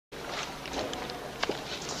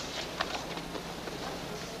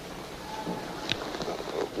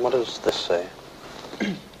What does this say?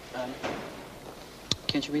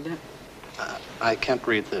 Can't you read that? I can't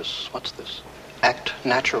read this. What's this? Act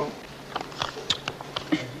natural?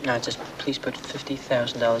 No, it says, please put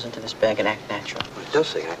 $50,000 into this bag and act natural. It does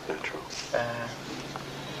say act natural.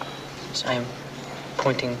 I am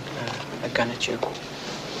pointing a gun at you.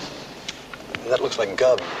 That looks like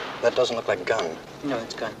gub. That doesn't look like gun. No,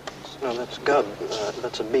 it's gun. No, that's gub.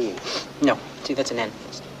 That's a B. No, see, that's an N.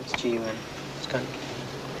 It's G-U-N. It's gun.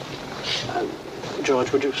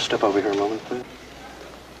 George, would you step over here a moment, please?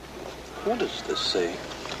 What does this say?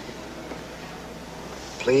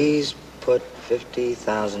 Please put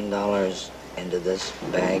 $50,000 into this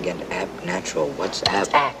bag and act natural. What's act?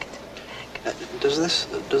 It's act. Does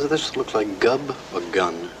this look like gub or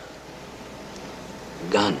gun?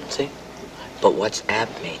 Gun. See? But what's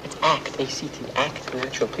apt mean? It's act. A-C-T. Act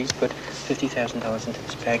natural. Please put $50,000 into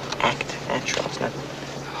this bag. Act natural. It's not...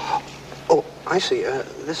 Oh, I see.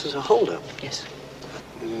 This is a holdup. Yes.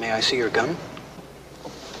 May I see your gun?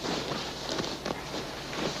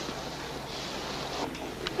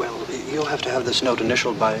 Well, you'll have to have this note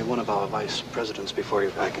initialed by one of our vice presidents before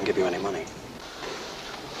I can give you any money.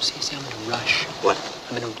 See, I'm in a rush. What?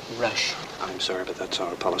 I'm in a rush. I'm sorry, but that's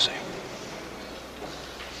our policy.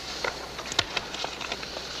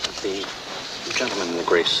 The gentleman in the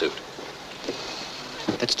gray suit.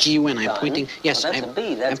 That's G-U-N. I'm Gun? pointing... Yes, Oh, that's a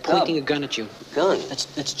B. That's I'm pointing gub. a gun at you. Gun.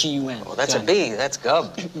 That's G-U-N. Oh, that's gun. a B. That's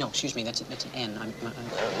gub. No, excuse me. That's an N.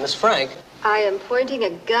 Miss Frank. I am pointing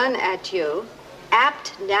a gun at you.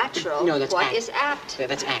 Apt natural. No, that's What act. is apt? Yeah,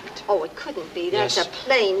 that's act. Oh, it couldn't be. That's Yes. a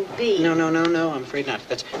plain B. No, I'm afraid not.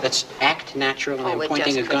 That's act natural, and I'm it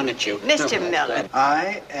pointing a just gun couldn't. at you. Mr. No. Miller.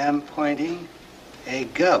 I am pointing a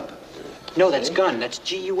gub. No, that's gun. That's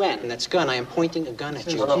G-U-N. That's gun. I am pointing a gun at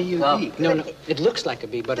you. G-U-B. No, it looks like a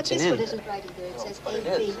B, but But it's an this one N. isn't right either. It says It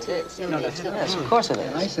is. A-B-T. It is. So No, it's that's not. Yes, of course it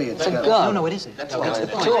is. I say it's It's a gub. gub. No, it isn't. That's No, why that's the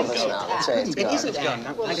the two point. of us now would say it's It gub. isn't gun.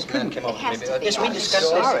 I just couldn't come It up has with to it. be. Yes, we discussed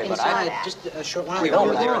Sorry, this but I- inside just a short while We ago.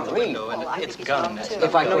 know, but You're I wrong. agree. Oh, I It's think gun. wrong, too.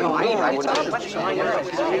 If I couldn't No, read, I it's wouldn't not. have... It's fine.